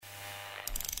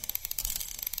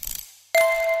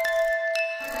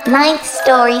Ninth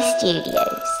Story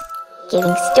Studios,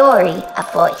 giving story a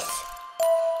voice.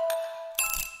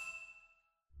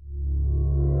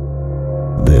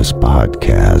 This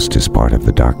podcast is part of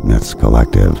the Dark Myths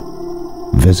Collective.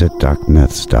 Visit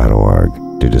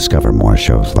darkmyths.org to discover more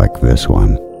shows like this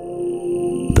one.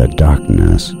 The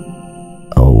darkness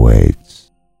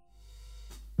awaits.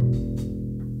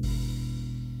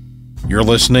 You're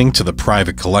listening to The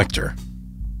Private Collector.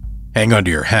 Hang on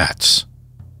to your hats.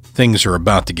 Things are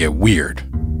about to get weird.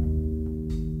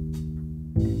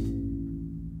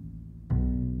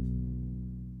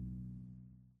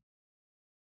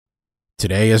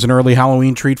 Today, as an early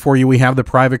Halloween treat for you, we have The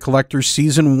Private Collector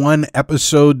Season 1,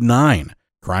 Episode 9.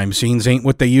 Crime scenes ain't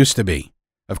what they used to be.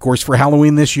 Of course, for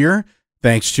Halloween this year,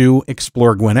 thanks to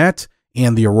Explore Gwinnett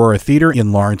and the Aurora Theater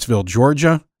in Lawrenceville,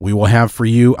 Georgia, we will have for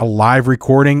you a live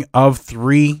recording of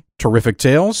 3 terrific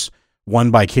tales,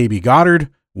 one by K.B. Goddard,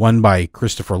 one by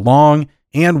Christopher Long,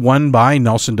 and one by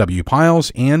Nelson W.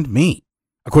 Piles and me.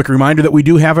 A quick reminder that we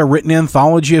do have a written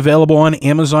anthology available on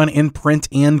Amazon in print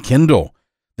and Kindle.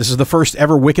 This is the first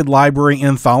ever Wicked Library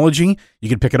anthology. You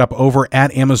can pick it up over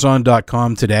at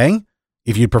Amazon.com today.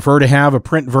 If you'd prefer to have a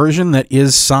print version that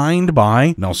is signed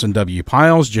by Nelson W.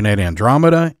 Piles, Jeanette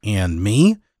Andromeda, and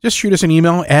me, just shoot us an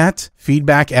email at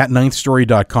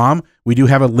feedback@ninthstory.com. We do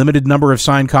have a limited number of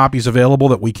signed copies available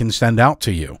that we can send out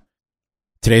to you.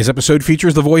 Today's episode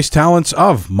features the voice talents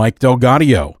of Mike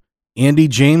Delgadio, Andy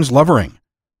James Lovering,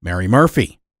 Mary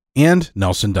Murphy, and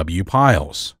Nelson W.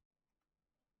 Piles.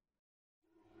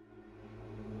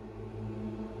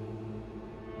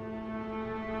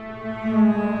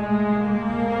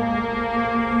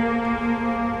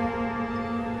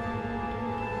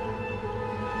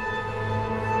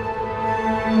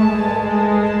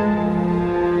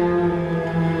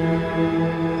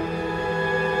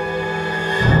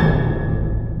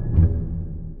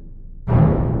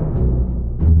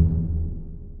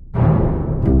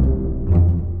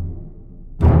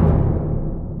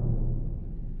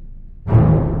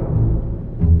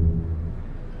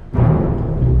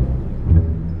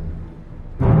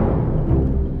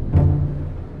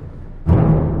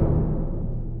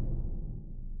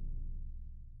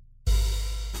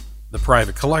 The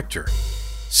Private Collector,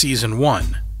 Season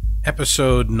 1,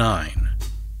 Episode 9.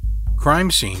 Crime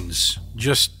Scenes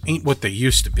Just Ain't What They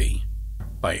Used to Be,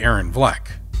 by Aaron Vlek.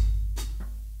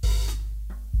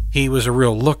 He was a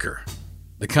real looker,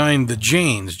 the kind the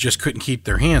Janes just couldn't keep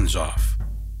their hands off.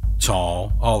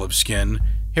 Tall, olive skin,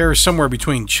 hair somewhere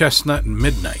between chestnut and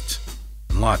midnight,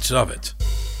 and lots of it.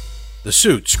 The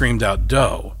suit screamed out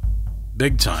dough,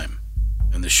 big time,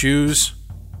 and the shoes,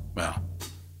 well,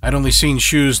 I'd only seen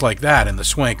shoes like that in the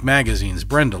swank magazines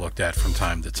Brenda looked at from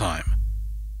time to time.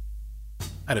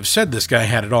 I'd have said this guy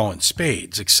had it all in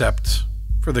spades, except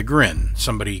for the grin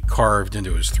somebody carved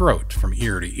into his throat from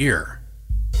ear to ear.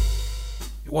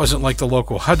 It wasn't like the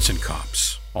local Hudson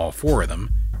cops, all 4 of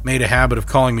them, made a habit of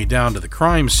calling me down to the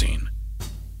crime scene.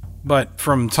 But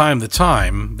from time to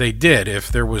time, they did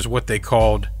if there was what they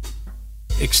called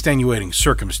extenuating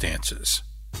circumstances.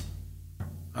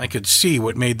 I could see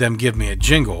what made them give me a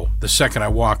jingle the second I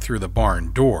walked through the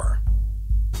barn door.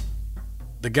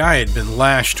 The guy had been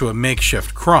lashed to a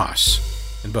makeshift cross,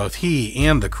 and both he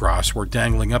and the cross were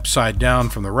dangling upside down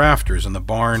from the rafters in the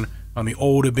barn on the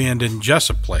old abandoned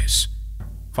Jessup place,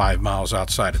 5 miles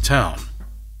outside of town.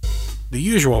 The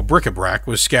usual bric-a-brac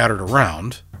was scattered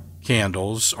around,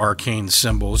 candles, arcane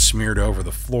symbols smeared over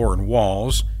the floor and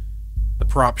walls, the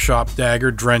prop shop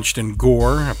dagger drenched in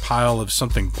gore, a pile of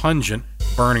something pungent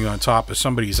burning on top of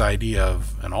somebody's idea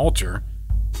of an altar,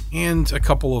 and a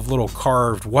couple of little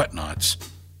carved whatnots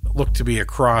that looked to be a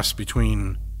cross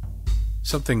between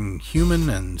something human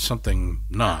and something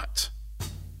not.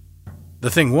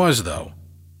 The thing was, though,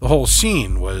 the whole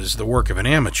scene was the work of an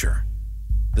amateur.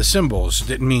 The symbols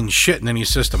didn't mean shit in any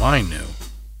system I knew,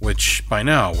 which by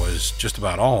now was just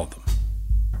about all of them.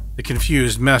 The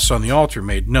confused mess on the altar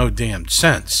made no damned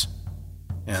sense.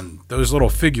 And those little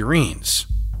figurines,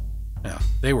 yeah,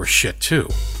 they were shit too.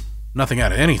 Nothing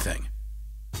out of anything.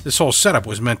 This whole setup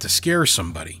was meant to scare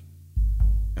somebody.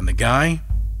 And the guy?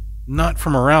 Not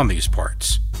from around these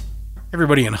parts.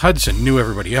 Everybody in Hudson knew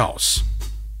everybody else.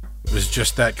 It was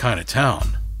just that kind of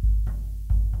town.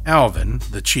 Alvin,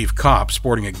 the chief cop,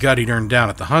 sporting a gut he'd earned down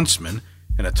at the Huntsman,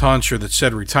 and a tonsure that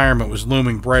said retirement was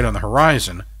looming bright on the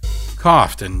horizon,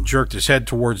 coughed and jerked his head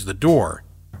towards the door,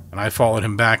 and I followed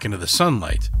him back into the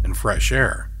sunlight and fresh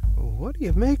air. What do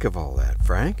you make of all that,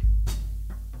 Frank?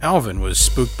 Alvin was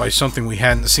spooked by something we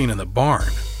hadn't seen in the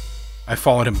barn. I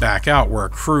followed him back out where a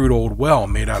crude old well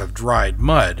made out of dried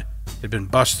mud had been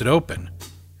busted open,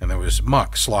 and there was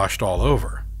muck sloshed all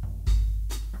over.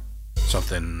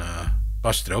 Something,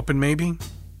 busted open, maybe?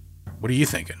 What are you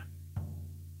thinking?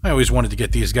 I always wanted to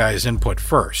get these guys' input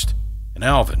first, and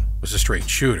Alvin was a straight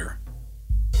shooter.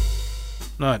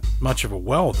 Not much of a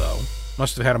well, though.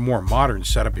 Must have had a more modern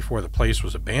setup before the place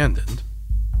was abandoned.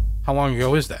 How long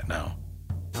ago is that now?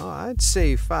 Oh, I'd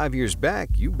say 5 years back,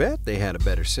 you bet they had a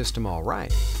better system, all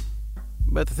right.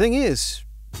 But the thing is,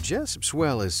 Jessup's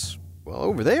well is,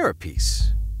 over there a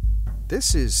piece.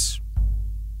 This is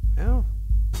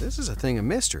a thing of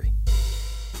mystery.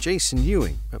 Jason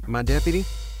Ewing, my deputy,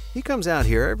 he comes out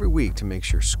here every week to make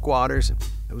sure squatters and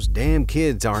those damn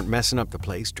kids aren't messing up the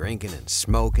place, drinking and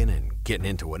smoking and getting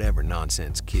into whatever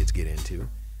nonsense kids get into.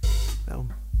 Well,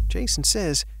 Jason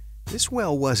says this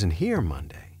well wasn't here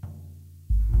Monday.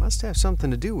 Must have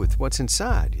something to do with what's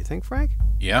inside, you think, Frank?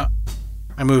 Yeah.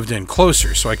 I moved in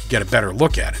closer so I could get a better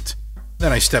look at it.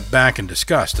 Then I stepped back in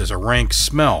disgust as a rank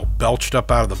smell belched up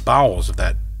out of the bowels of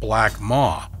that black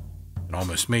maw. It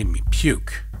almost made me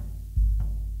puke.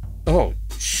 Oh,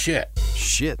 shit.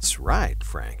 Shit's right,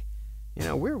 Frank. You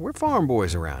know, we're farm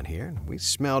boys around here, and we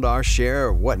smelled our share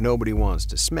of what nobody wants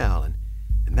to smell, and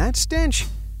that stench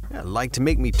like to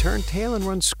make me turn tail and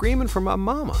run screaming for my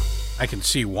mama. I can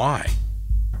see why.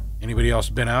 Anybody else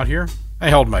been out here? I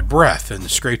held my breath and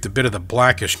scraped a bit of the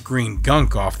blackish-green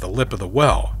gunk off the lip of the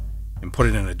well and put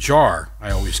it in a jar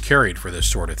I always carried for this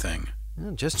sort of thing.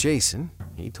 Well, just Jason.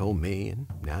 He told me, and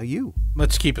now you.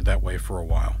 Let's keep it that way for a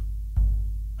while.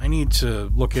 I need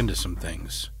to look into some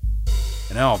things.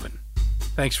 And Alvin,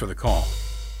 thanks for the call.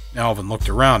 Alvin looked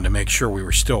around to make sure we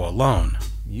were still alone.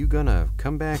 You gonna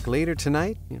come back later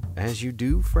tonight? As you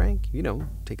do, Frank?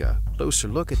 Take a closer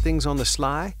look at things on the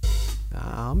sly?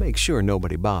 I'll make sure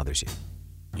nobody bothers you.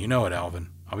 You know it, Alvin.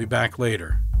 I'll be back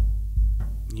later.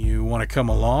 You want to come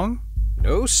along?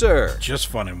 No, sir. Just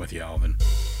funning with you, Alvin.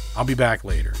 I'll be back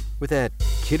later. With that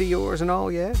kid of yours and all,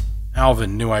 yeah?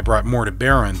 Alvin knew I brought more to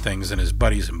bear on things than his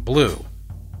buddies in blue.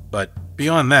 But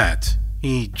beyond that,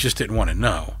 he just didn't want to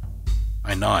know.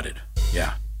 I nodded.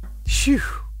 Yeah. Phew.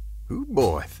 Ooh,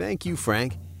 boy. Thank you,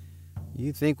 Frank.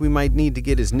 You think we might need to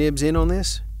get his nibs in on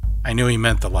this? I knew he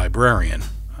meant the librarian.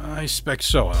 I expect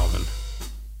so, Alvin.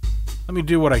 Let me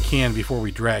do what I can before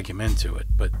we drag him into it,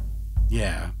 but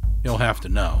yeah, he'll have to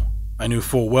know. I knew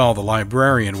full well the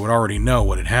librarian would already know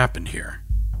what had happened here,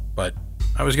 but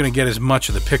I was going to get as much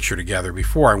of the picture together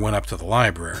before I went up to the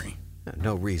library.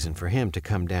 No reason for him to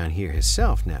come down here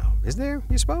himself now, is there,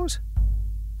 you suppose?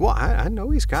 Well, I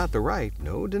know he's got the right,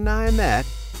 no denying that.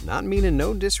 Not meaning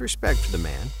no disrespect for the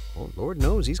man. Well, Lord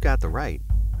knows he's got the right.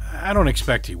 I don't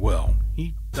expect he will.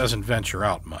 He doesn't venture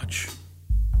out much.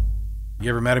 You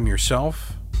ever met him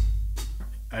yourself?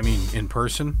 I mean, in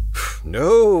person?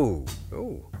 No,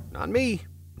 not me.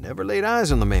 Never laid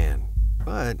eyes on the man.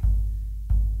 But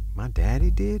my daddy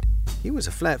did. He was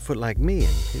a flatfoot like me,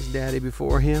 and his daddy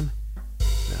before him.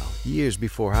 Well, years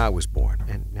before I was born.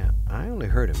 And now, I only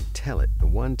heard him tell it the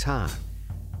one time.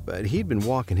 But he'd been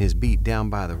walking his beat down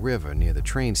by the river near the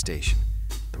train station.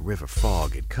 The river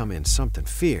fog had come in something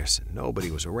fierce, and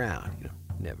nobody was around.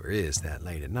 Never is that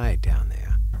late at night down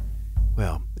there.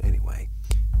 Well, anyway,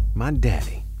 my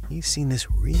daddy, he seen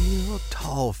this real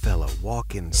tall fella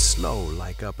walking slow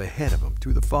like up ahead of him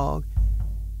through the fog.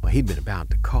 Well, he'd been about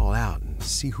to call out and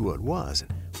see who it was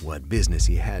and what business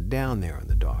he had down there in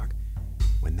the dark,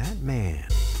 when that man,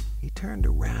 he turned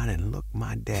around and looked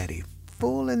my daddy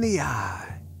full in the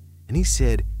eye, and he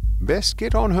said, "Best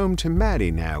get on home to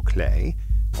Maddie now, Clay.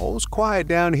 All's quiet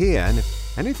down here, and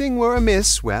if anything were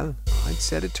amiss, well, I'd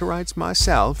set it to rights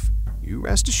myself. You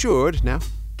rest assured. Now,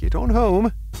 get on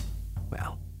home."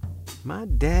 Well, my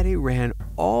daddy ran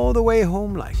all the way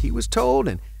home like he was told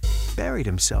and buried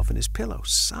himself in his pillow,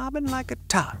 sobbing like a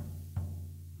tot.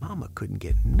 Mama couldn't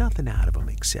get nothing out of him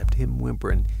except him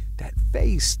whimpering, that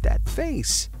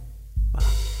face. Well,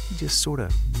 he just sort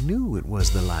of knew it was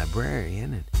the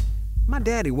librarian, and my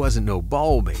daddy wasn't no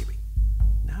ball baby.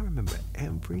 And I remember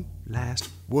every last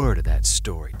word of that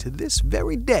story to this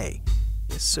very day.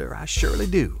 Yes, sir, I surely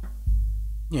do.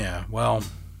 Yeah, well,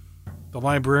 the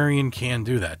librarian can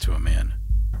do that to a man.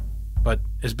 But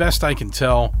as best I can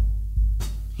tell,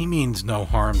 he means no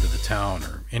harm to the town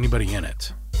or anybody in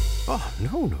it. Oh,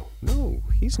 no.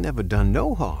 He's never done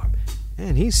no harm.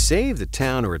 And he's saved the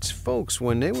town or its folks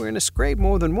when they were in a scrape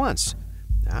more than once.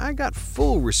 I got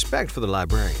full respect for the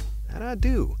librarian. That I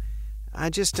do. I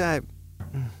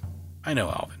know,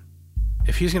 Alvin.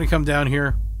 If he's going to come down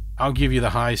here, I'll give you the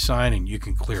high sign and you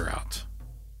can clear out.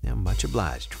 Now, much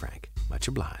obliged, Frank. Much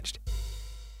obliged.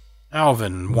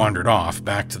 Alvin wandered off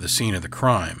back to the scene of the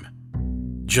crime.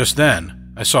 Just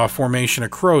then, I saw a formation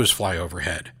of crows fly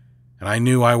overhead, and I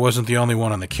knew I wasn't the only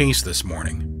one on the case this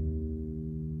morning.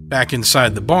 Back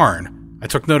inside the barn, I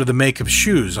took note of the make of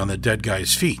shoes on the dead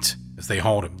guy's feet as they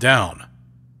hauled him down.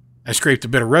 I scraped a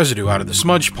bit of residue out of the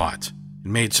smudge pot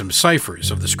and made some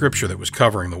ciphers of the scripture that was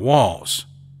covering the walls.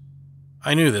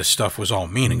 I knew this stuff was all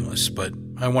meaningless, but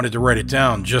I wanted to write it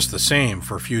down just the same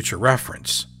for future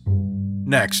reference.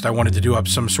 Next, I wanted to do up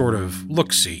some sort of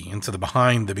look-see into the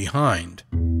behind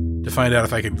to find out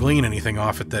if I could glean anything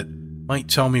off it that might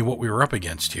tell me what we were up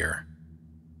against here.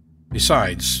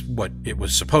 Besides, what it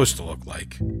was supposed to look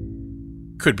like.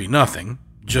 Could be nothing,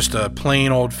 just a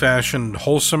plain old-fashioned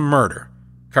wholesome murder,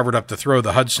 covered up to throw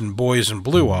the Hudson Boys in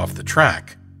Blue off the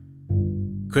track.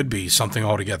 Could be something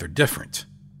altogether different.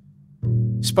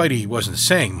 Spidey wasn't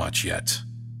saying much yet,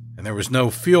 and there was no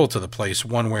feel to the place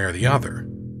one way or the other,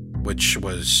 which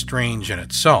was strange in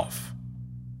itself.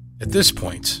 At this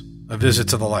point, a visit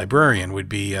to the librarian would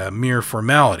be a mere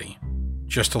formality,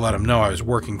 just to let him know I was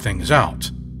working things out,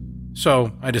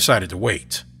 so I decided to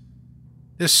wait.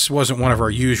 This wasn't one of our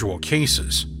usual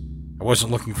cases. I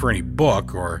wasn't looking for any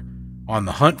book or on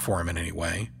the hunt for him in any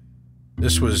way.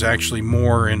 This was actually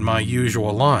more in my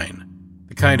usual line,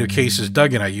 the kind of cases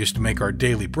Doug and I used to make our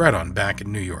daily bread on back in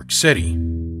New York City.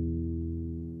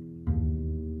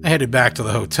 I headed back to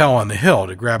the hotel on the hill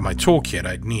to grab my toolkit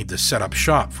I'd need to set up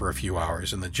shop for a few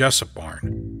hours in the Jessup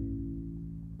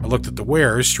barn. I looked at the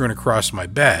wares strewn across my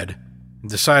bed and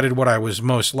decided what I was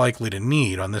most likely to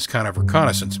need on this kind of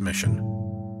reconnaissance mission.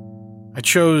 I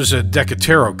chose a deck of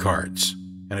tarot cards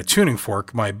and a tuning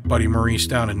fork my buddy Maurice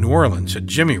down in New Orleans had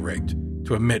jimmy-rigged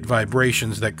to emit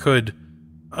vibrations that could,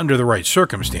 under the right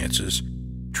circumstances,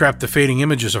 trap the fading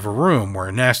images of a room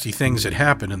where nasty things had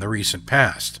happened in the recent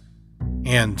past,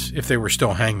 and, if they were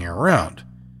still hanging around,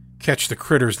 catch the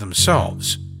critters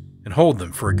themselves and hold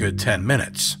them for a good 10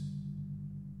 minutes.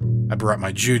 I brought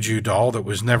my Juju doll that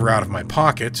was never out of my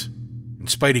pocket, and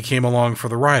Spidey came along for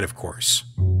the ride, of course.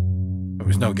 There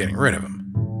was no getting rid of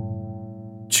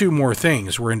him. 2 more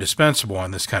things were indispensable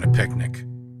on this kind of picnic: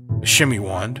 a shimmy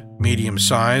wand,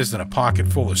 medium-sized, and a pocket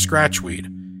full of scratchweed,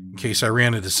 in case I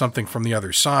ran into something from the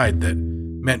other side that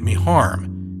meant me harm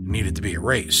and needed to be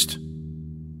erased.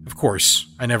 Of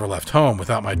course, I never left home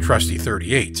without my trusty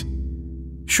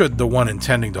 .38, should the one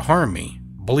intending to harm me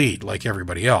bleed like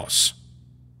everybody else.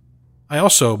 I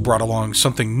also brought along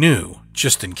something new,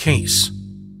 just in case.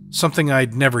 Something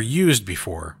I'd never used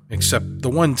before, except the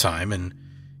one time, and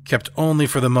kept only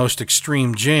for the most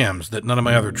extreme jams that none of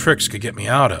my other tricks could get me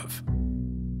out of.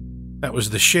 That was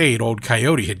the shade old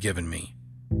Coyote had given me,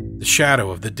 the shadow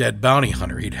of the dead bounty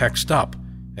hunter he'd hexed up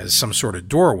as some sort of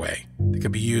doorway that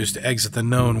could be used to exit the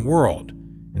known world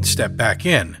and step back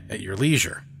in at your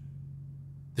leisure.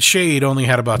 The shade only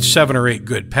had about 7 or 8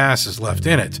 good passes left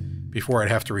in it before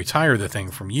I'd have to retire the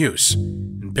thing from use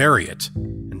and bury it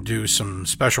and do some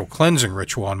special cleansing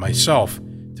ritual on myself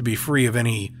to be free of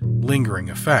any lingering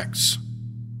effects.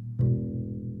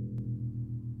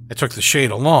 I took the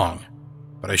shade along,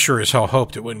 but I sure as hell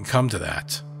hoped it wouldn't come to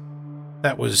that.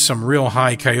 That was some real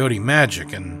high Coyote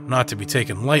magic and not to be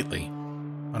taken lightly,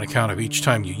 on account of each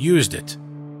time you used it,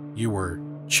 you were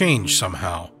changed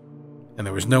somehow, and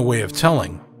there was no way of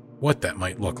telling what that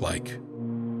might look like.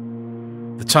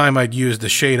 The time I'd used the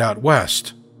shade out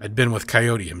west, I'd been with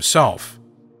Coyote himself,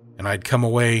 and I'd come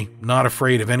away not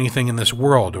afraid of anything in this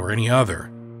world or any other.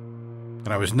 And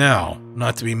I was now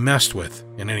not to be messed with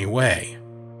in any way.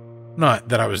 Not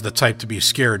that I was the type to be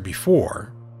scared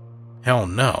before. Hell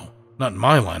no, not in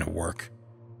my line of work.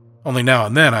 Only now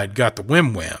and then I'd got the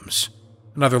whim-whams,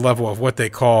 another level of what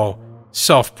they call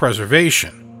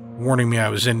self-preservation, warning me I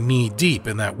was in knee-deep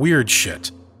in that weird shit,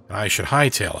 and I should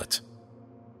hightail it.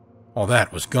 All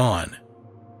that was gone.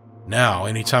 Now,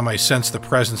 anytime I sensed the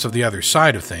presence of the other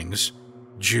side of things,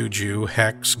 juju,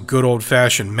 hex, good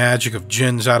old-fashioned magic of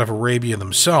jinns out of Arabia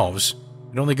themselves,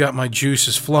 it only got my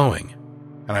juices flowing,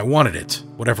 and I wanted it,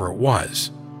 whatever it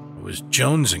was. I was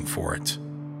jonesing for it.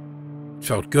 It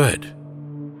felt good.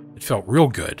 It felt real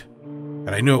good, and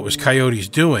I knew it was Coyote's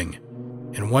doing,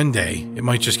 and one day it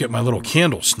might just get my little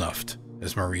candle snuffed,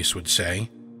 as Maurice would say.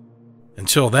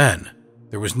 Until then,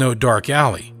 there was no dark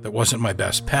alley that wasn't my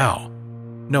best pal.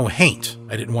 No haint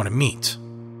I didn't want to meet.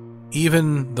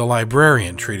 Even the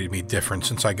librarian treated me different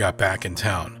since I got back in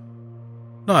town.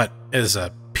 Not as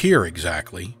a peer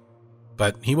exactly,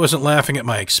 but he wasn't laughing at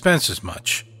my expense as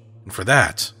much, and for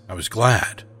that I was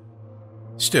glad.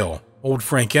 Still, old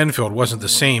Frank Enfield wasn't the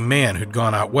same man who'd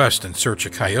gone out west in search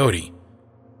of Coyote,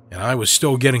 and I was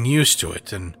still getting used to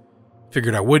it and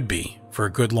figured I would be for a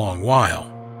good long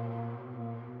while.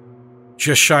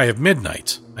 Just shy of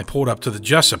midnight, I pulled up to the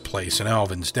Jessup place in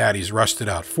Alvin's daddy's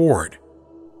rusted-out Ford.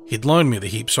 He'd loaned me the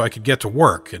heap so I could get to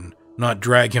work and not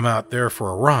drag him out there for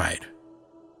a ride.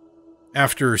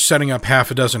 After setting up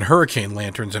half a dozen hurricane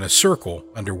lanterns in a circle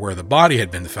under where the body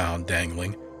had been found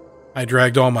dangling, I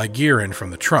dragged all my gear in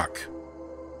from the truck.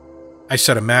 I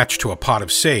set a match to a pot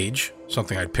of sage,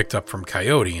 something I'd picked up from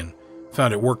Coyote, and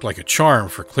found it worked like a charm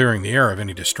for clearing the air of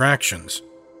any distractions.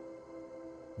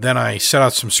 Then I set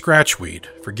out some scratchweed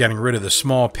for getting rid of the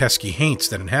small pesky haints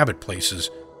that inhabit places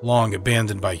long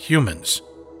abandoned by humans.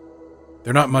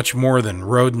 They're not much more than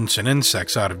rodents and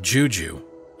insects out of juju,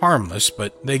 harmless,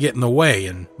 but they get in the way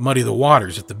and muddy the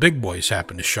waters if the big boys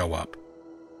happen to show up.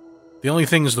 The only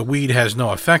things the weed has no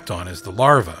effect on is the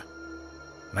larvae,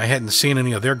 and I hadn't seen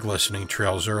any of their glistening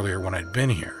trails earlier when I'd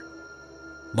been here.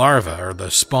 Larvae are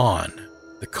the spawn,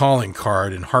 the calling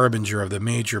card and harbinger of the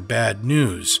major bad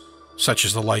news, such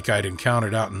as the like I'd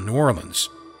encountered out in New Orleans,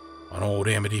 on old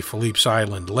Amity Philippe's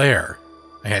island lair.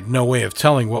 I had no way of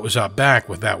telling what was out back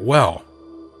with that well,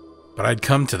 but I'd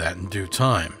come to that in due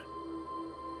time.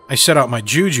 I set out my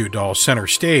juju doll center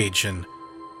stage and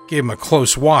gave him a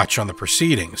close watch on the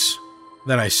proceedings.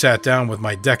 Then I sat down with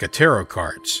my deck of tarot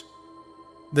cards.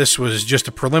 This was just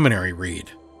a preliminary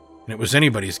read, and it was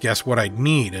anybody's guess what I'd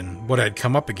need and what I'd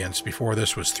come up against before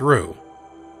this was through.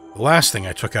 The last thing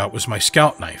I took out was my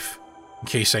scout knife, in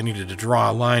case I needed to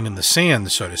draw a line in the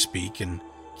sand, so to speak, and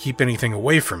keep anything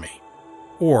away from me,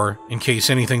 or in case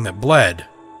anything that bled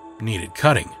needed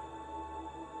cutting.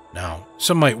 Now,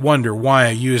 some might wonder why I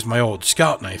used my old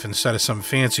scout knife instead of some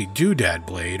fancy doodad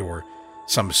blade or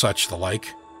some such the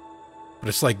like, but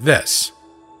it's like this.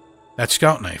 That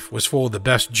scout knife was full of the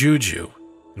best juju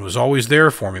and was always there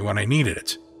for me when I needed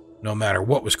it, no matter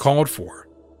what was called for.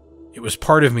 It was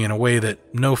part of me in a way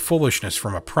that no foolishness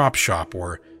from a prop shop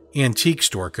or antique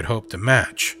store could hope to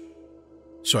match.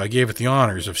 So I gave it the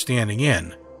honors of standing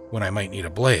in when I might need a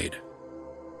blade.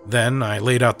 Then I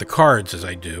laid out the cards as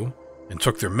I do and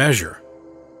took their measure.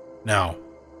 Now,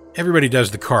 everybody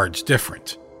does the cards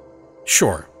different.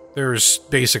 Sure, there's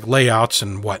basic layouts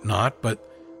and whatnot, but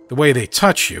the way they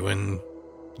touch you and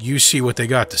you see what they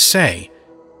got to say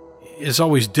is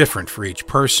always different for each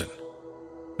person.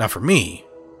 Now for me,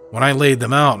 when I laid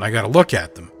them out and I got to look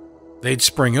at them, they'd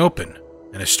spring open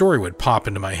and a story would pop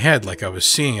into my head like I was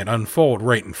seeing it unfold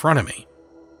right in front of me.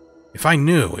 If I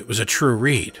knew it was a true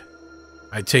read,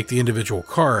 I'd take the individual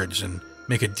cards and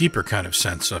make a deeper kind of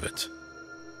sense of it.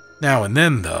 Now and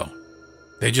then, though,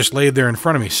 they just laid there in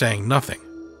front of me saying nothing.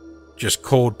 Just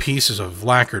cold pieces of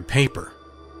lacquered paper.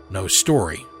 No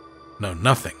story. No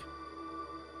nothing.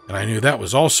 And I knew that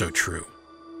was also true.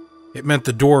 It meant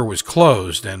the door was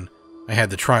closed and I had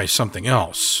to try something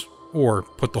else, or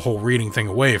put the whole reading thing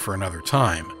away for another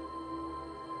time.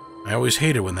 I always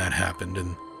hated when that happened,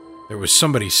 and there was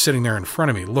somebody sitting there in front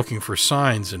of me looking for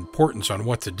signs and portents on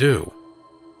what to do.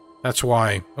 That's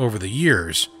why, over the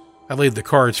years, I laid the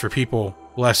cards for people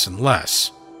less and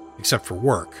less, except for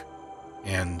work,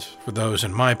 and for those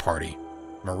in my party,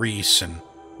 Maurice and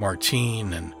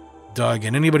Martine and Doug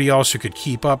and anybody else who could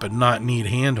keep up and not need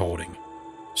hand-holding.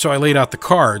 So I laid out the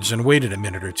cards and waited a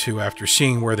minute or two after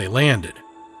seeing where they landed.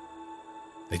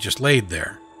 They just laid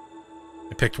there.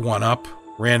 I picked one up,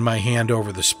 ran my hand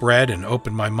over the spread, and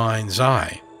opened my mind's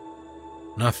eye.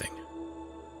 Nothing.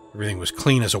 Everything was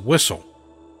clean as a whistle.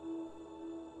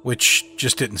 Which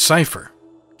just didn't cipher,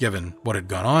 given what had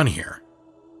gone on here,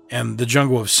 and the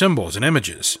jungle of symbols and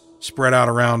images spread out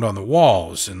around on the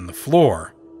walls and the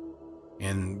floor,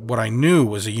 and what I knew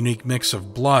was a unique mix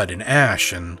of blood and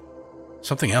ash and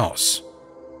something else.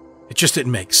 It just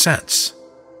didn't make sense.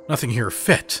 Nothing here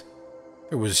fit.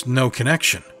 There was no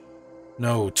connection,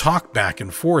 no talk back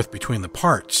and forth between the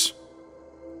parts.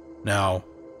 Now,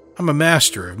 I'm a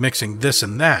master of mixing this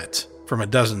and that from a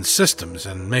dozen systems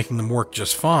and making them work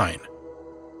just fine.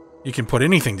 You can put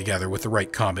anything together with the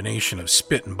right combination of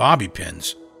spit and bobby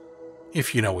pins,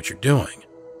 if you know what you're doing.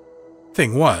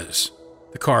 Thing was,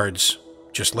 the cards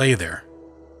just lay there,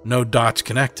 no dots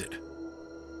connected.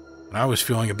 And I was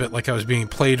feeling a bit like I was being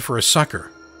played for a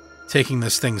sucker, taking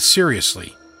this thing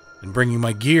seriously and bringing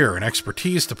my gear and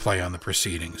expertise to play on the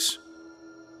proceedings.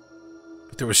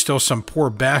 But there was still some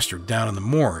poor bastard down in the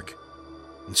morgue,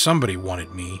 and somebody wanted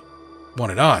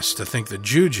us to think that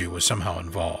juju was somehow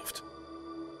involved.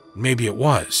 Maybe it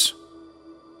was,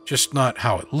 just not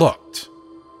how it looked.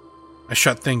 I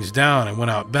shut things down and went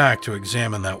out back to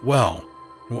examine that well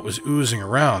and what was oozing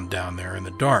around down there in the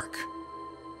dark.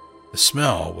 The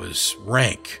smell was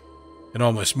rank and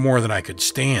almost more than I could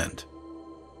stand.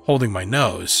 Holding my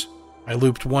nose, I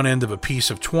looped one end of a piece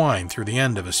of twine through the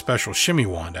end of a special shimmy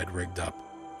wand I'd rigged up,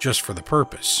 just for the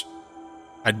purpose.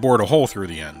 I'd bored a hole through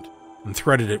the end and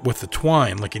threaded it with the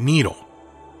twine like a needle,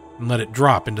 and let it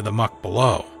drop into the muck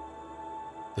below.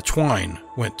 The twine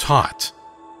went taut,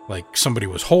 like somebody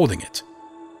was holding it.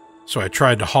 So I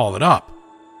tried to haul it up,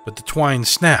 but the twine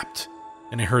snapped,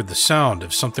 and I heard the sound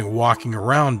of something walking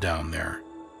around down there.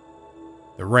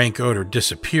 The rank odor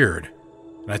disappeared,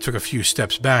 and I took a few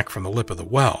steps back from the lip of the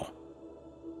well.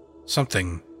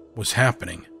 Something was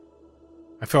happening.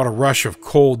 I felt a rush of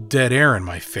cold, dead air in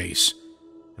my face,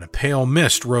 and a pale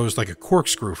mist rose like a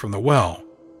corkscrew from the well,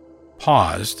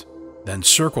 paused, then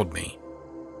circled me,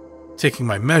 taking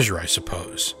my measure, I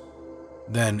suppose.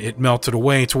 Then it melted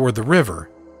away toward the river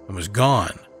and was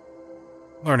gone.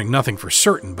 Learning nothing for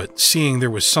certain, but seeing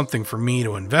there was something for me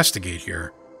to investigate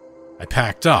here, I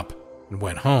packed up and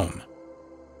went home,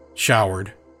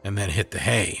 showered, and then hit the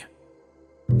hay.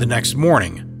 The next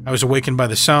morning, I was awakened by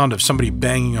the sound of somebody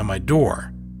banging on my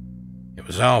door. It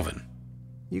was Alvin.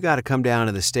 You gotta come down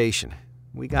to the station.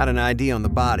 We got an ID on the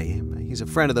body. He's a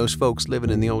friend of those folks living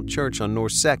in the old church on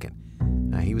North 2nd.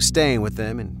 He was staying with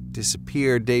them and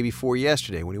disappeared day before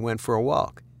yesterday when he went for a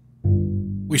walk.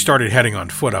 We started heading on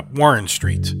foot up Warren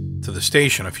Street to the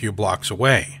station a few blocks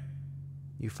away.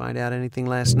 You find out anything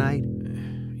last night?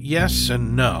 Yes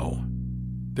and no.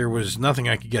 There was nothing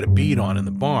I could get a bead on in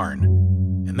the barn,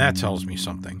 and that tells me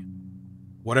something.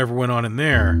 Whatever went on in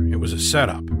there, it was a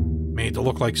setup, made to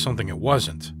look like something it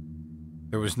wasn't.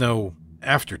 There was no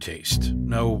aftertaste,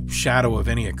 no shadow of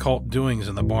any occult doings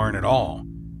in the barn at all.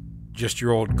 Just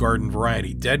your old garden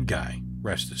variety dead guy,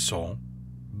 rest his soul.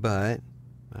 But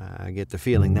I get the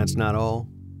feeling that's not all.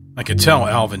 I could tell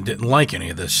Alvin didn't like any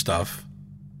of this stuff.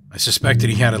 I suspected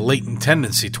he had a latent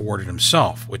tendency toward it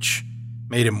himself, which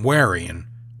made him wary and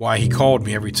why he called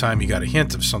me every time he got a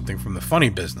hint of something from the funny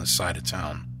business side of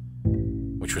town.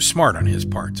 Which was smart on his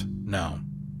part. No,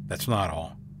 that's not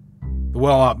all. The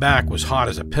well out back was hot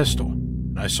as a pistol,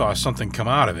 and I saw something come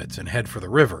out of it and head for the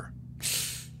river.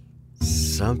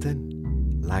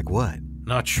 Something? Like what?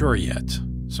 Not sure yet.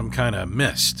 Some kind of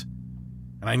mist.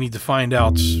 And I need to find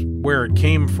out where it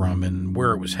came from and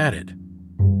where it was headed.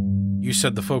 You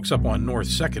said the folks up on North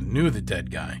 2nd knew the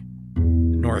dead guy.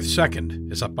 And North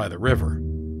 2nd is up by the river.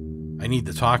 I need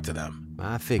to talk to them.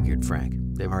 I figured, Frank.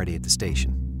 They're already at the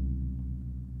station.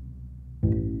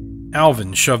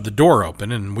 Alvin shoved the door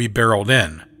open and we barreled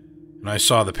in, and I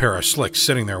saw the pair of slicks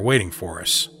sitting there waiting for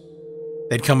us.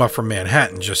 They'd come up from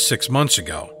Manhattan just 6 months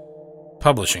ago.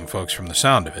 Publishing folks from the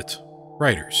sound of it.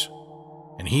 Writers.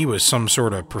 And he was some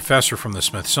sort of professor from the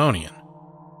Smithsonian.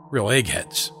 Real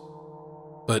eggheads.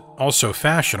 But also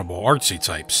fashionable, artsy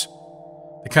types.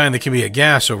 The kind that can be a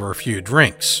gas over a few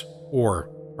drinks, or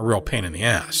a real pain in the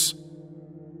ass.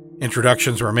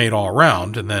 Introductions were made all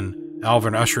around, and then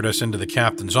Alvin ushered us into the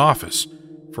captain's office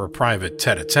for a private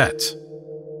tete-a-tete.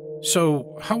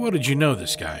 So, how well did you know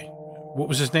this guy? What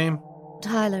was his name?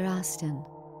 Tyler Austin.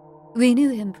 We knew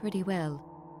him pretty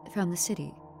well, from the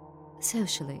city,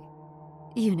 socially.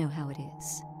 You know how it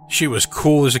is. She was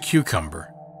cool as a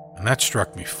cucumber, and that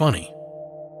struck me funny.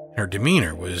 Her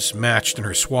demeanor was matched in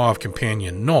her suave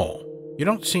companion, Noel. You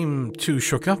don't seem too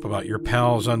shook up about your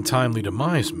pal's untimely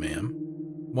demise, ma'am.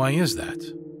 Why is that?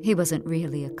 He wasn't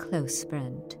really a close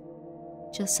friend.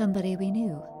 Just somebody we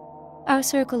knew. Our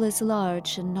circle is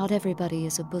large, and not everybody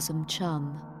is a bosom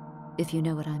chum, if you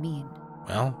know what I mean.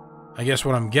 Well, I guess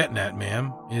what I'm getting at,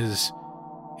 ma'am, is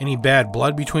any bad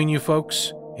blood between you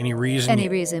folks? Any reason? Any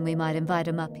reason we might invite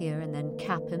him up here and then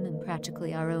cap him in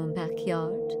practically our own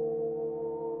backyard?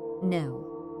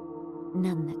 No.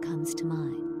 None that comes to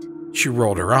mind. She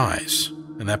rolled her eyes,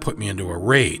 and that put me into a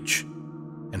rage.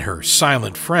 And her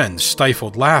silent friend's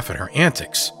stifled laugh at her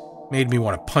antics made me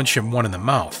want to punch him one in the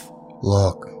mouth.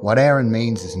 Look, what Aaron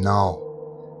means is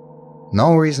no.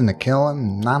 No reason to kill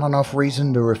him, not enough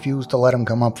reason to refuse to let him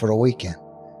come up for the weekend.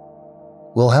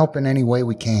 We'll help in any way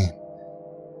we can.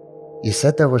 You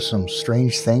said there were some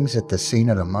strange things at the scene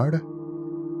of the murder?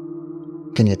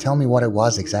 Can you tell me what it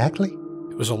was exactly?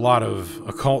 It was a lot of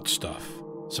occult stuff,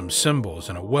 some symbols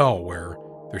in a well where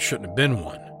there shouldn't have been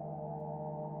one.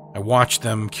 I watched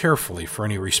them carefully for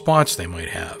any response they might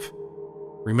have,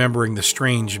 remembering the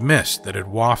strange mist that had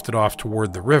wafted off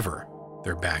toward the river,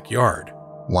 their backyard.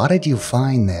 What did you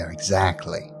find there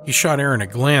exactly? He shot Aaron a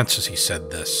glance as he said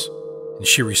this, and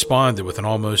she responded with an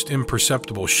almost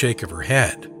imperceptible shake of her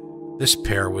head. This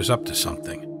pair was up to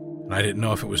something, and I didn't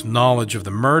know if it was knowledge of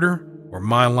the murder, or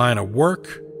my line of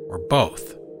work, or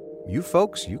both. You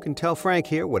folks, you can tell Frank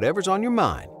here whatever's on your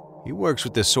mind. He works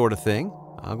with this sort of thing.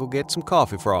 I'll go get some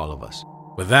coffee for all of us.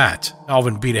 With that,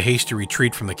 Alvin beat a hasty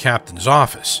retreat from the captain's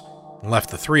office and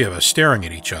left the three of us staring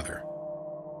at each other.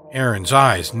 Erin's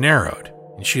eyes narrowed,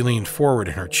 and she leaned forward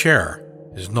in her chair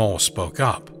as Noel spoke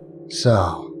up.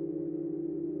 So,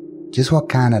 just what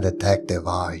kind of detective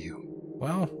are you?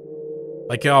 Well,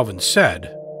 like Alvin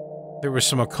said, there was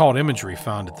some occult imagery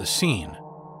found at the scene,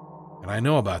 and I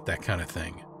know about that kind of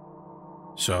thing.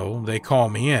 So they call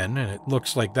me in, and it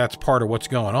looks like that's part of what's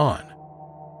going on.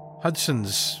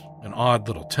 Hudson's an odd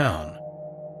little town.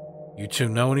 You two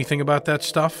know anything about that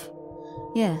stuff?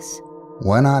 Yes.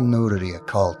 We're not new to the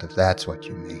occult, if that's what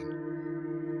you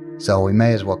mean. So we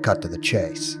may as well cut to the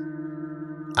chase.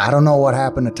 I don't know what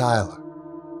happened to Tyler.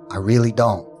 I really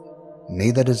don't.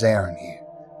 Neither does Aaron here.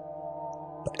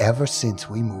 But ever since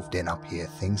we moved in up here,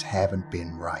 things haven't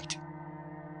been right.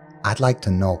 I'd like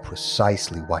to know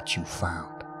precisely what you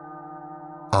found.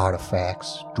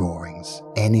 Artifacts, drawings,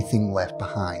 anything left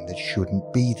behind that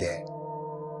shouldn't be there.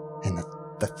 And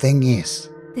the thing is...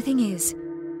 The thing is,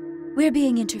 we're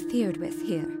being interfered with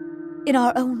here, in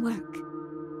our own work.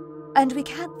 And we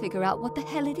can't figure out what the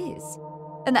hell it is.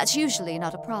 And that's usually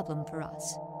not a problem for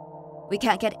us. We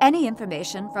can't get any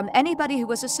information from anybody who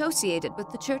was associated with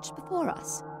the church before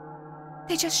us.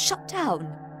 They just shut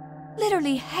down.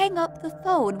 Literally hang up the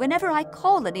phone whenever I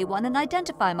call anyone and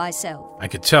identify myself. I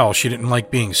could tell she didn't like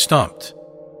being stumped.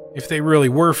 If they really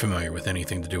were familiar with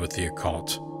anything to do with the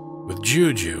occult. With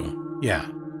juju, yeah.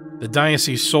 The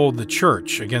diocese sold the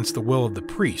church against the will of the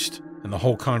priest and the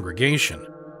whole congregation.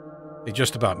 They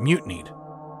just about mutinied.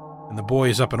 And the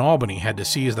boys up in Albany had to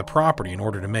seize the property in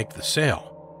order to make the sale.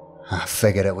 I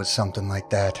figured it was something like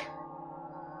that.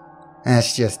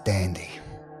 That's just dandy.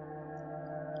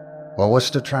 Well, we're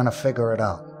still trying to figure it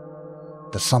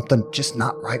out. There's something just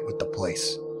not right with the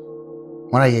place.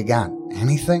 What have you got?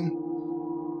 Anything?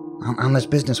 On this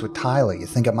business with Tyler, you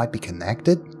think it might be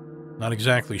connected? Not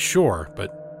exactly sure,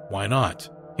 but why not?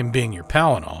 Him being your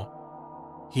pal and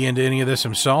all. He into any of this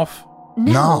himself?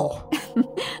 No.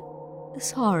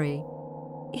 Sorry.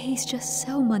 He's just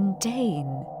so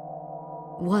mundane.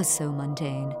 Was so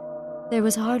mundane. There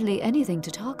was hardly anything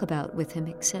to talk about with him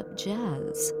except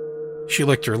jazz. She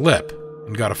licked her lip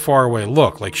and got a faraway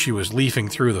look like she was leafing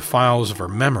through the files of her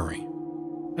memory.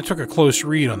 I took a close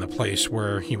read on the place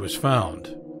where he was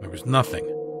found. There was nothing.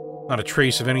 Not a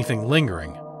trace of anything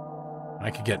lingering.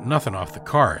 I could get nothing off the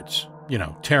cards. You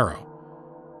know, tarot.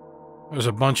 There was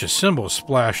a bunch of symbols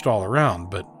splashed all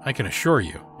around, but I can assure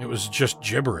you, it was just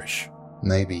gibberish.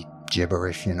 Maybe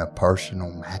gibberish in a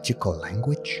personal magical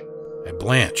language? I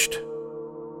blanched.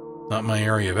 Not my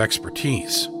area of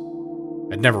expertise.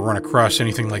 I'd never run across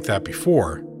anything like that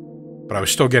before, but I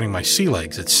was still getting my sea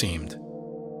legs, it seemed.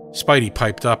 Spidey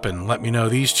piped up and let me know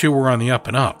these two were on the up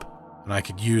and up, and I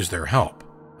could use their help.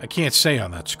 I can't say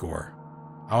on that score.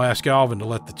 I'll ask Alvin to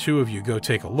let the two of you go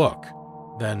take a look,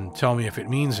 then tell me if it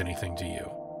means anything to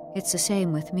you. It's the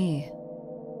same with me.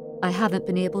 I haven't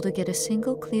been able to get a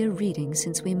single clear reading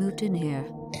since we moved in here.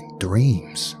 And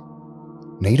dreams.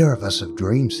 Neither of us have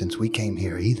dreamed since we came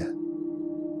here either.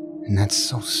 And that's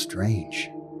so strange.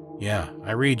 Yeah,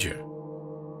 I read you.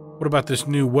 What about this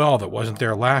new well that wasn't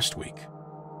there last week?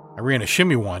 I ran a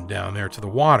shimmy wand down there to the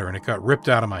water and it got ripped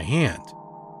out of my hand.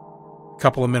 A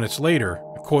couple of minutes later,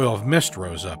 a coil of mist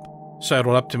rose up,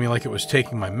 sidled up to me like it was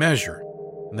taking my measure,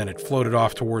 and then it floated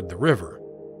off toward the river.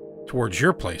 Towards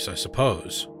your place, I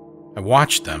suppose. I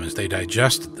watched them as they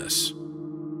digested this.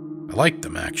 I liked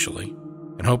them, actually,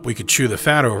 and hoped we could chew the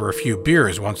fat over a few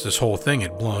beers once this whole thing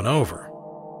had blown over.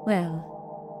 Well,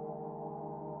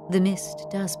 the mist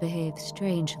does behave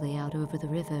strangely out over the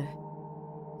river,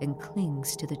 and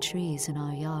clings to the trees in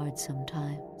our yard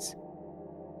sometimes.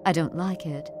 I don't like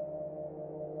it,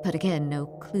 but again, no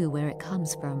clue where it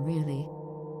comes from, really.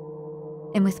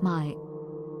 And with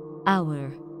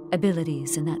our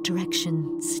abilities in that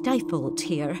direction stifled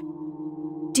here,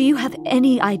 do you have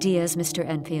any ideas, Mr.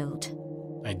 Enfield?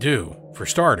 I do, for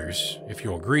starters, if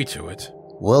you'll agree to it.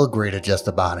 We'll agree to just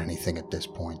about anything at this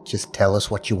point. Just tell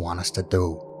us what you want us to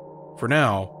do. For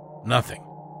now, nothing.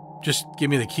 Just give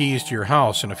me the keys to your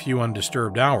house in a few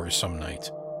undisturbed hours some night.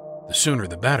 The sooner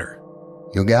the better.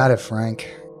 You got it,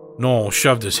 Frank. Noel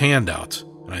shoved his hand out,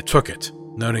 and I took it,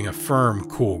 noting a firm,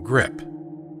 cool grip.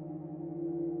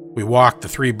 We walked the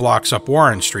 3 blocks up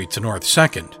Warren Street to North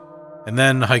 2nd, and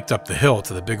then hiked up the hill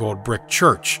to the big old brick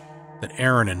church that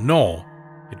Aaron and Noel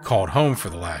had called home for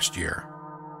the last year.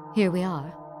 Here we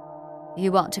are.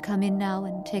 You want to come in now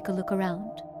and take a look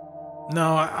around?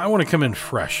 No, I want to come in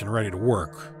fresh and ready to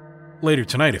work. Later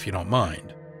tonight, if you don't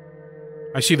mind.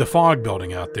 I see the fog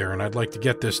building out there, and I'd like to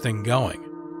get this thing going.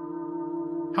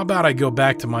 How about I go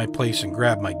back to my place and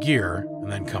grab my gear,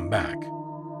 and then come back?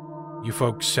 You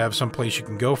folks have someplace you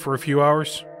can go for a few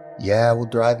hours? Yeah, we'll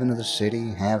drive into the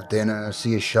city, have dinner,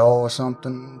 see a show or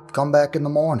something, come back in the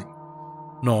morning.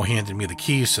 Noel handed me the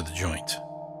keys to the joint.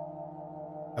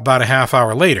 About a half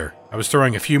hour later, I was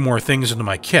throwing a few more things into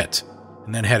my kit,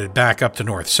 and then headed back up to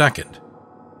North 2nd.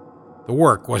 The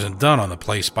work wasn't done on the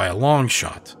place by a long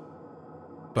shot,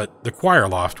 but the choir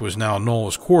loft was now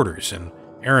Noel's quarters, and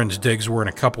Aaron's digs were in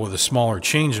a couple of the smaller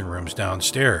changing rooms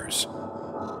downstairs.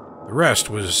 The rest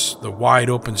was the wide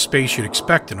open space you'd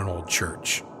expect in an old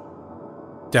church.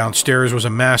 Downstairs was a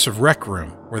massive rec room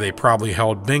where they probably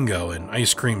held bingo and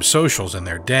ice cream socials in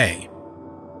their day.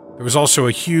 There was also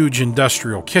a huge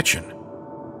industrial kitchen.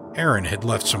 Aaron had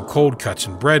left some cold cuts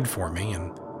and bread for me,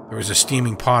 and there was a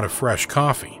steaming pot of fresh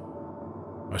coffee.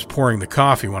 I was pouring the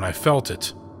coffee when I felt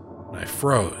it, and I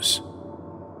froze.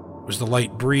 It was the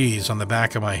light breeze on the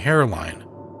back of my hairline,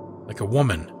 like a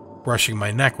woman brushing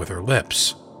my neck with her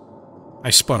lips.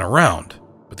 I spun around,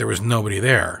 but there was nobody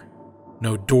there.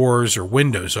 No doors or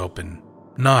windows open,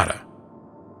 nada.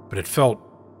 But it felt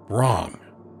wrong.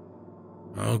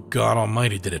 Oh, God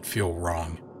almighty, did it feel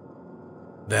wrong.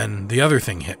 Then the other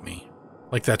thing hit me,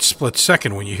 like that split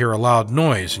second when you hear a loud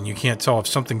noise and you can't tell if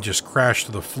something just crashed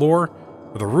to the floor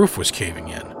or the roof was caving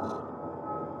in.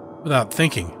 Without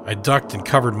thinking, I ducked and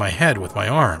covered my head with my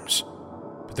arms,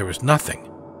 but there was nothing.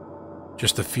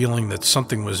 Just the feeling that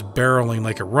something was barreling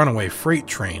like a runaway freight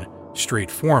train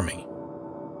straight for me.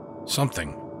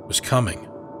 Something was coming.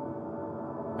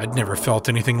 I'd never felt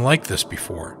anything like this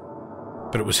before,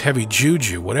 but it was heavy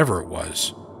juju, whatever it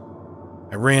was.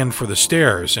 I ran for the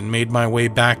stairs and made my way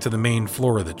back to the main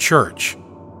floor of the church.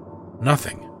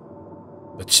 Nothing.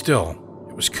 But still,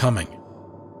 it was coming,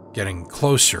 getting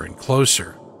closer and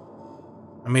closer.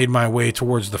 I made my way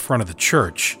towards the front of the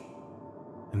church,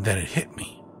 and then it hit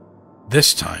me.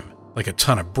 This time, like a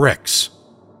ton of bricks.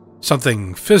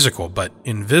 Something physical but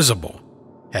invisible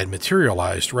had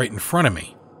materialized right in front of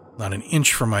me, not an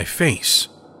inch from my face.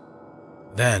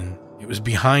 Then it was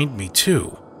behind me,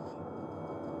 too.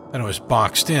 Then it was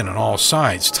boxed in on all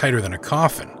sides, tighter than a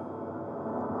coffin.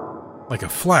 Like a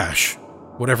flash,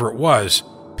 whatever it was,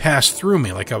 passed through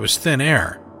me like I was thin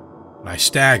air, and I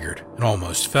staggered and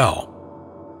almost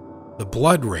fell. The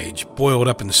blood rage boiled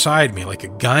up inside me like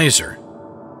a geyser.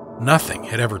 Nothing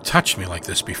had ever touched me like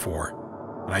this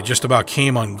before, and I just about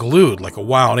came unglued like a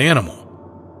wild animal.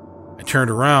 I turned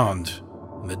around,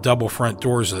 and the double front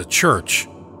doors of the church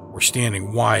were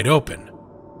standing wide open.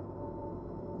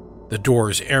 The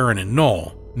doors Aaron and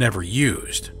Noel never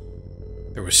used.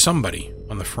 There was somebody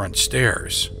on the front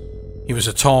stairs. He was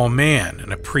a tall man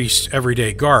in a priest's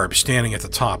everyday garb standing at the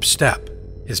top step,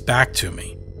 his back to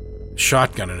me, a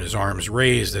shotgun in his arms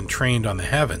raised and trained on the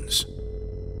heavens.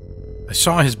 I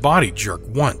saw his body jerk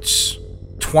once,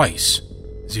 twice,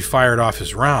 as he fired off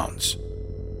his rounds,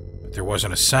 but there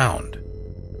wasn't a sound.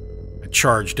 I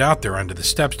charged out there onto the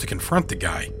steps to confront the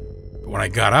guy, but when I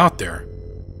got out there,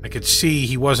 I could see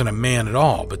he wasn't a man at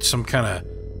all, but some kind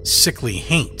of sickly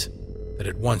haint that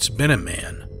had once been a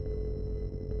man.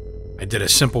 I did a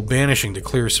simple banishing to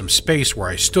clear some space where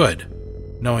I stood,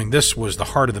 knowing this was the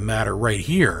heart of the matter right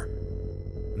here,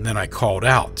 and then I called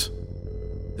out.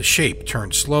 The shape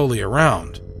turned slowly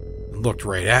around and looked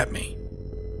right at me.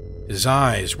 His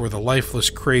eyes were the lifeless,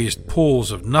 crazed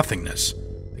pools of nothingness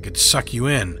that could suck you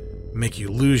in and make you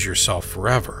lose yourself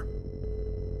forever.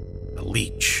 A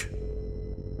leech.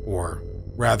 Or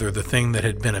rather, the thing that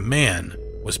had been a man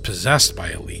was possessed by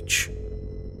a leech.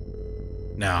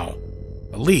 Now,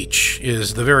 a leech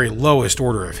is the very lowest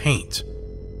order of haint,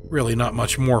 really not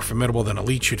much more formidable than a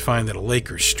leech you'd find at a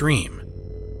lake or stream.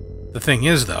 The thing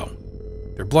is, though,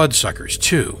 they're bloodsuckers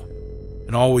too,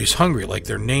 and always hungry like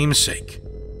their namesake.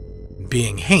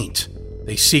 Being haint,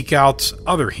 they seek out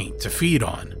other haint to feed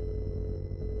on.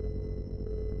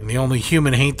 And the only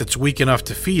human haint that's weak enough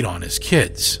to feed on is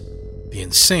kids, the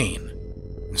insane,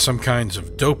 and some kinds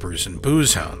of dopers and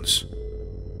booze hounds.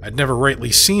 I'd never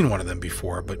rightly seen one of them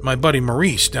before, but my buddy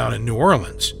Maurice down in New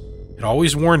Orleans had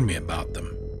always warned me about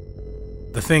them.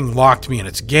 The thing locked me in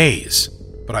its gaze,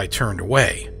 but I turned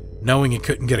away. Knowing it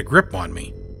couldn't get a grip on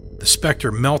me, the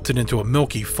specter melted into a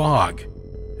milky fog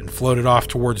and floated off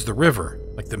towards the river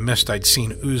like the mist I'd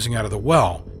seen oozing out of the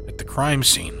well at the crime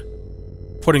scene.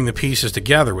 Putting the pieces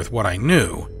together with what I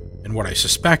knew and what I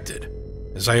suspected,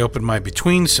 as I opened my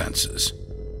between senses,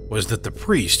 was that the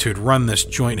priest who'd run this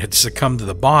joint had succumbed to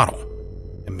the bottle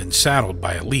and been saddled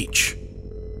by a leech.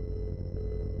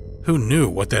 Who knew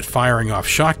what that firing off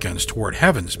shotguns toward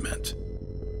heavens meant?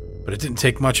 But it didn't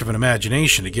take much of an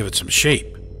imagination to give it some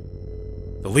shape.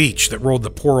 The leech that rolled the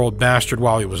poor old bastard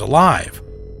while he was alive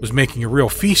was making a real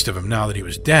feast of him now that he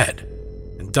was dead,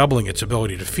 and doubling its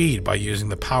ability to feed by using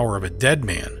the power of a dead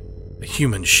man, a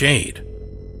human shade.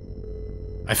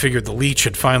 I figured the leech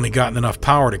had finally gotten enough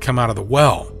power to come out of the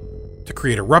well, to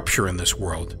create a rupture in this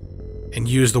world, and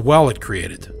use the well it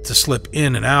created to slip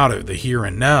in and out of the here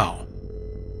and now,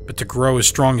 but to grow as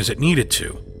strong as it needed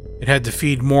to, it had to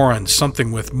feed more on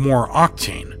something with more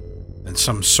octane than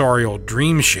some sorry old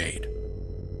dream shade.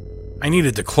 I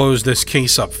needed to close this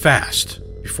case up fast,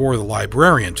 before the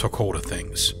librarian took hold of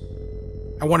things.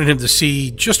 I wanted him to see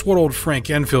just what old Frank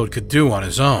Enfield could do on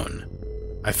his own.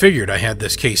 I figured I had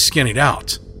this case skinnied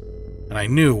out, and I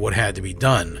knew what had to be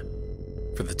done.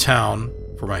 For the town,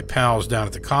 for my pals down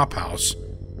at the cop house,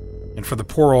 and for the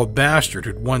poor old bastard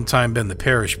who'd one time been the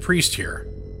parish priest here.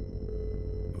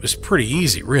 It was pretty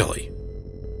easy, really.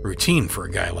 Routine for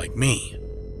a guy like me.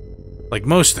 Like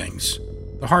most things,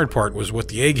 the hard part was what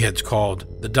the eggheads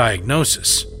called the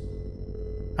diagnosis.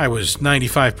 I was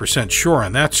 95% sure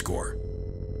on that score,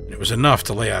 and it was enough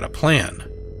to lay out a plan.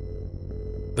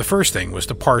 The first thing was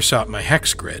to parse out my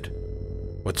hex grid,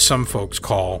 what some folks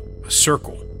call a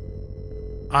circle.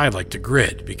 I liked a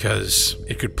grid because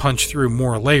it could punch through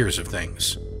more layers of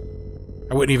things.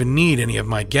 I wouldn't even need any of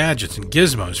my gadgets and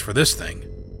gizmos for this thing.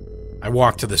 I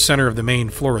walked to the center of the main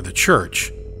floor of the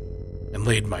church and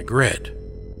laid my grid.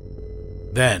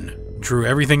 Then drew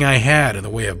everything I had in the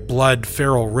way of blood,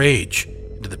 feral rage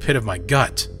into the pit of my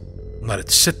gut and let it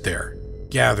sit there,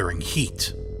 gathering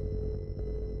heat.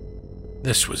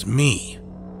 This was me,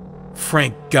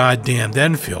 Frank goddamned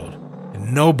Enfield,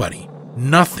 and nobody,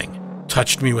 nothing,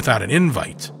 touched me without an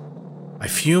invite. I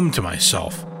fumed to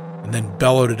myself and then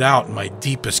bellowed it out in my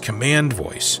deepest command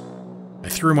voice. I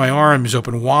threw my arms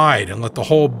open wide and let the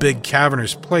whole big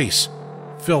cavernous place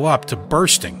fill up to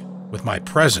bursting with my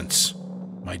presence,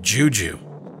 my juju.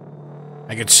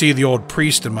 I could see the old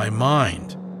priest in my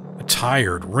mind, a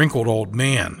tired, wrinkled old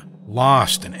man,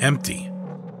 lost and empty.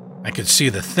 I could see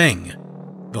the thing,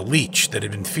 the leech that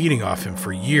had been feeding off him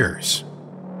for years.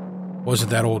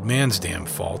 Wasn't that old man's damn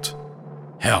fault.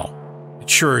 Hell, it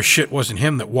sure as shit wasn't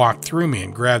him that walked through me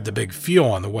and grabbed the big feel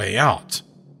on the way out.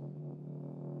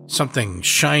 Something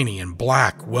shiny and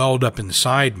black welled up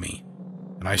inside me,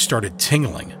 and I started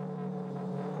tingling.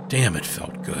 Damn, it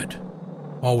felt good.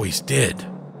 Always did.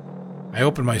 I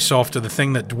opened myself to the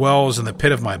thing that dwells in the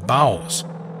pit of my bowels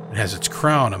and has its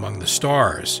crown among the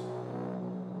stars.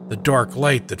 The dark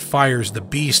light that fires the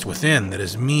beast within that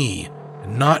is me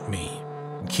and not me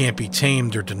and can't be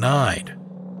tamed or denied.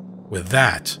 With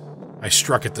that, I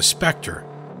struck at the specter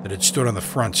that had stood on the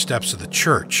front steps of the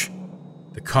church,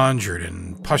 the conjured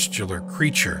and pustular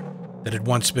creature that had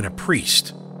once been a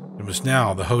priest and was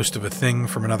now the host of a thing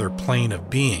from another plane of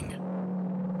being.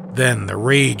 Then the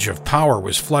rage of power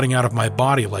was flooding out of my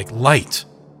body like light,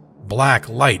 black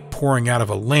light pouring out of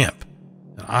a lamp,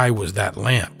 and I was that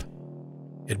lamp.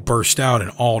 It burst out in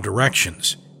all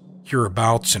directions,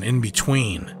 hereabouts and in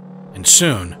between, and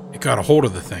soon it got a hold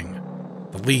of the thing,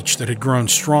 the leech that had grown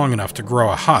strong enough to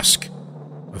grow a husk,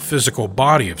 a physical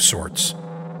body of sorts,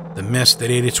 the mist that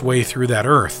ate its way through that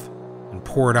earth and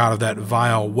poured out of that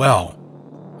vile well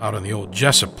out on the old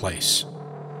Jessup place.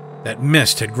 That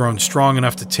mist had grown strong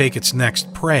enough to take its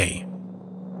next prey,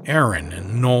 Aaron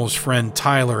and Noel's friend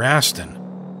Tyler Aston,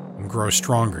 and grow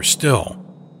stronger still.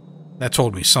 That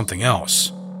told me something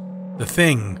else. The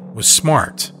thing was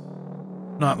smart.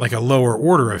 Not like a lower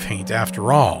order of hate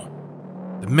after all.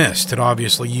 The mist had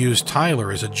obviously used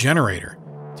Tyler as a generator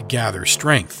to gather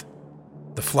strength.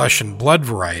 The flesh and blood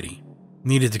variety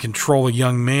needed to control a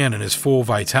young man in his full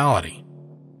vitality.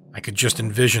 I could just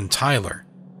envision Tyler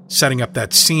setting up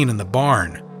that scene in the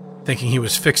barn, thinking he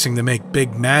was fixing to make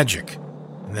big magic,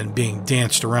 and then being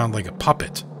danced around like a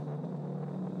puppet.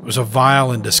 It was a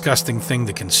vile and disgusting thing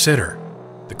to consider.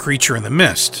 The creature in the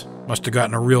mist must have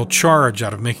gotten a real charge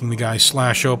out of making the guy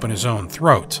slash open his own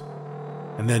throat,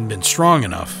 and then been strong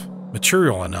enough,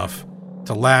 material enough,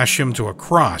 to lash him to a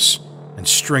cross and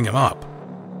string him up.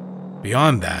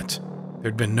 Beyond that,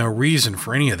 there'd been no reason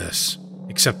for any of this,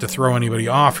 except to throw anybody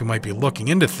off who might be looking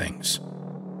into things,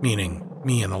 meaning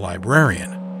me and the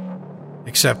librarian.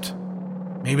 Except,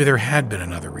 maybe there had been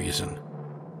another reason.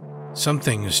 Some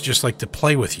things just like to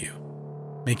play with you,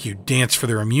 make you dance for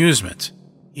their amusement,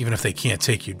 even if they can't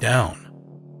take you down.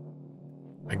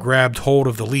 I grabbed hold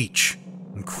of the leech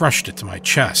and crushed it to my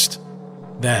chest.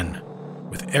 Then,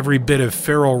 with every bit of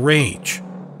feral rage,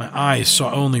 my eyes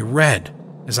saw only red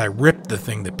as I ripped the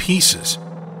thing to pieces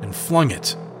and flung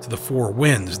it to the four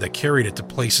winds that carried it to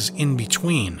places in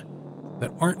between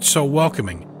that aren't so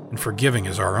welcoming and forgiving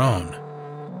as our own.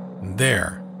 And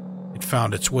there, it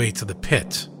found its way to the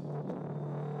pit,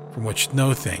 from which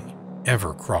no thing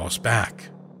ever crawls back.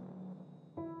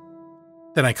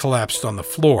 Then I collapsed on the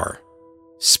floor,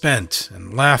 spent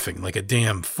and laughing like a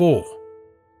damn fool.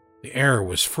 The air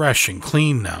was fresh and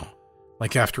clean now,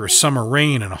 like after a summer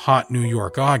rain in a hot New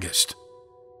York August,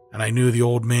 and I knew the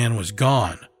old man was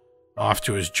gone, off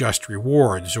to his just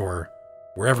rewards or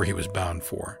wherever he was bound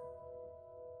for.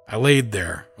 I laid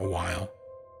there a while,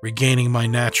 regaining my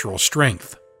natural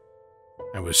strength.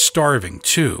 I was starving,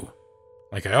 too,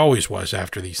 like I always was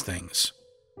after these things.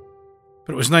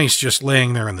 But it was nice just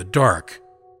laying there in the dark,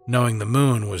 knowing the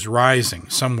moon was rising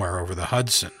somewhere over the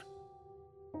Hudson.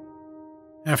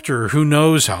 After who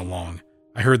knows how long,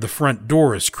 I heard the front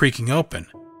doors creaking open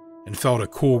and felt a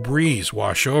cool breeze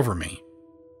wash over me.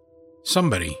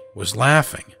 Somebody was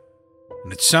laughing,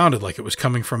 and it sounded like it was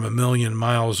coming from 1,000,000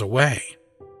 miles away.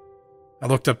 I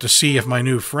looked up to see if my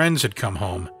new friends had come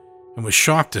home and was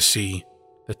shocked to see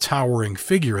the towering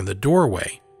figure in the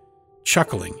doorway,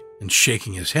 chuckling and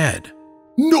shaking his head.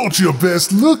 Not your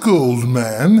best look, old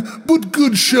man, but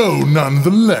good show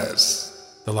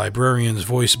nonetheless. The librarian's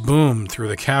voice boomed through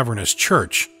the cavernous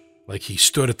church like he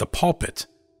stood at the pulpit,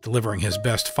 delivering his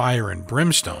best fire and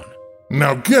brimstone.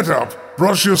 Now get up,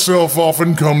 brush yourself off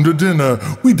and come to dinner.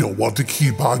 We don't want to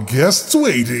keep our guests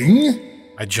waiting.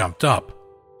 I jumped up,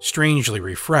 strangely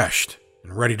refreshed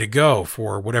and ready to go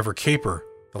for whatever caper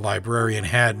the librarian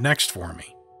had next for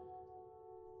me.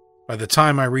 By the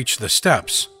time I reached the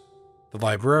steps, the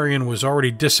librarian was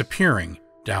already disappearing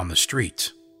down the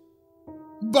street.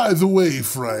 By the way,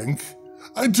 Frank,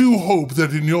 I do hope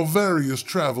that in your various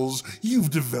travels you've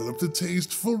developed a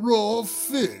taste for raw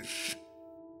fish.